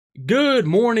Good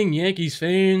morning, Yankees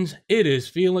fans. It is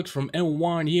Felix from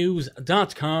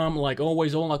NYYNEWS.com. Like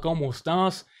always, hola, como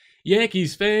estas?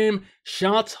 Yankees fam,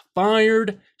 shots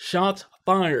fired, shots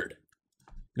fired.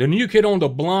 The new kid on the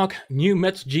block, new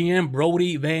Mets GM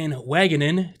Brodie Van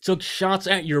Wagenen, took shots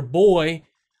at your boy,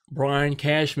 Brian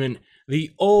Cashman,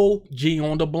 the OG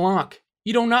on the block.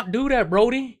 You do not do that,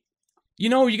 Brodie.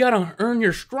 You gotta earn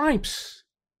your stripes.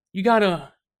 You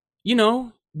gotta,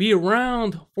 be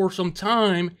around for some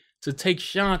time to take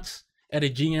shots at a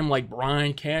GM like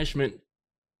Brian Cashman,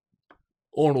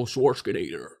 Arnold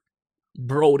Schwarzenegger,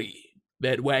 Brodie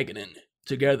Van Wagenen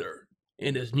together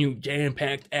in this new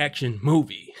jam-packed action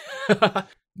movie.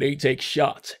 They take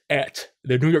shots at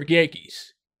the New York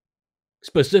Yankees,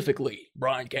 specifically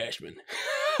Brian Cashman.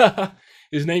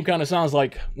 His name kind of sounds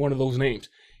like one of those names.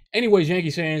 Anyways,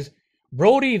 Yankees fans,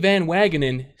 Brodie Van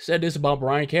Wagenen said this about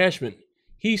Brian Cashman.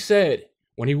 He said,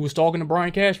 when he was talking to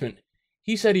Brian Cashman,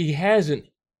 he said he hasn't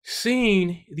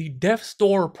seen the Death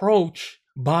Star approach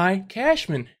by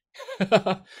Cashman.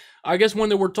 I guess when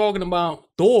they were talking about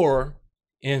Thor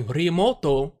and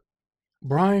realmuto,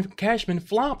 Brian Cashman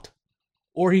flopped.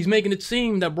 Or he's making it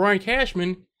seem that Brian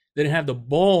Cashman didn't have the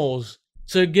balls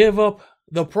to give up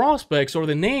the prospects or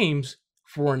the names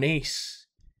for an ace.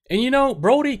 And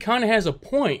Brodie kind of has a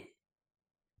point.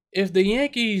 If the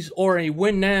Yankees are a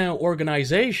win-now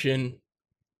organization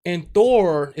and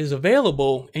Thor is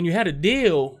available and you had a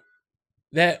deal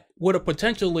that would have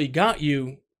potentially got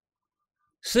you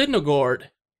Syndergaard,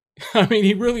 I mean,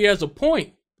 he really has a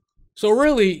point. So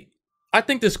really, I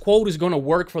think this quote is going to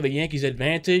work for the Yankees'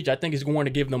 advantage. I think it's going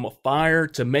to give them a fire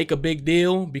to make a big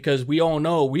deal because we all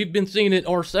know, we've been seeing it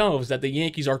ourselves, that the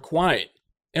Yankees are quiet.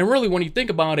 And really, when you think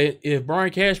about it, if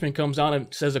Brian Cashman comes out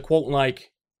and says a quote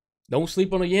like, "Don't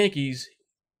sleep on the Yankees,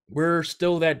 we're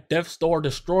still that Death Star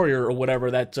destroyer," or whatever,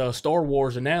 that Star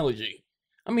Wars analogy.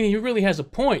 I mean, he really has a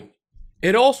point.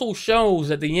 It also shows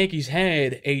that the Yankees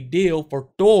had a deal for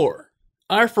Thor.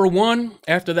 I, for one,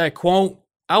 after that quote,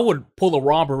 I would pull a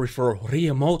robbery for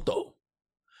realmuto.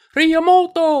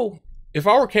 Realmuto! If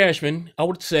I were Cashman, I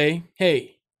would say,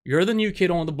 hey, you're the new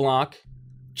kid on the block.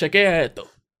 Check it out.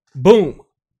 Boom.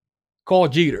 Call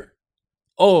Jeter.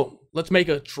 Oh, let's make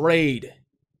a trade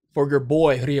for your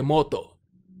boy realmuto.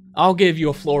 I'll give you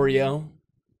a Florial,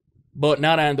 but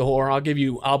not Andahor. I'll give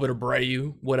you Albert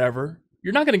Abreu, whatever.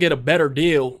 You're not going to get a better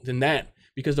deal than that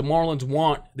because the Marlins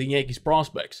want the Yankees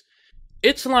prospects.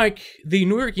 It's like the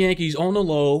New York Yankees on the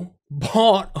low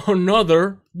bought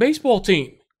another baseball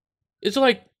team. It's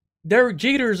like Derek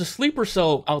Jeter is a sleeper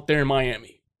cell out there in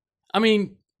Miami. I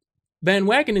mean, Van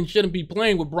Wagenen shouldn't be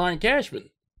playing with Brian Cashman.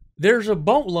 There's a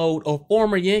boatload of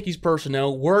former Yankees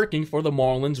personnel working for the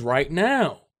Marlins right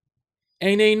now.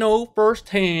 And they know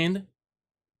firsthand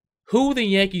who the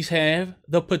Yankees have,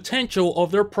 the potential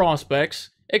of their prospects,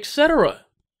 etc.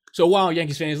 So wow,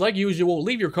 Yankees fans, like usual,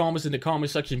 leave your comments in the comment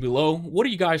section below. What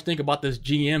do you guys think about this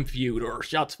GM feud, or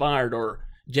shots fired, or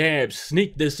jabs,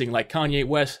 sneak dissing like Kanye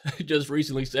West just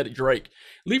recently said to Drake?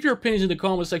 Leave your opinions in the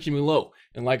comment section below.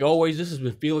 And like always, this has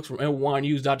been Felix from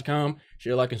NYYNEWS.com.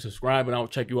 Share, like, and subscribe, and I'll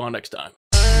check you out next time.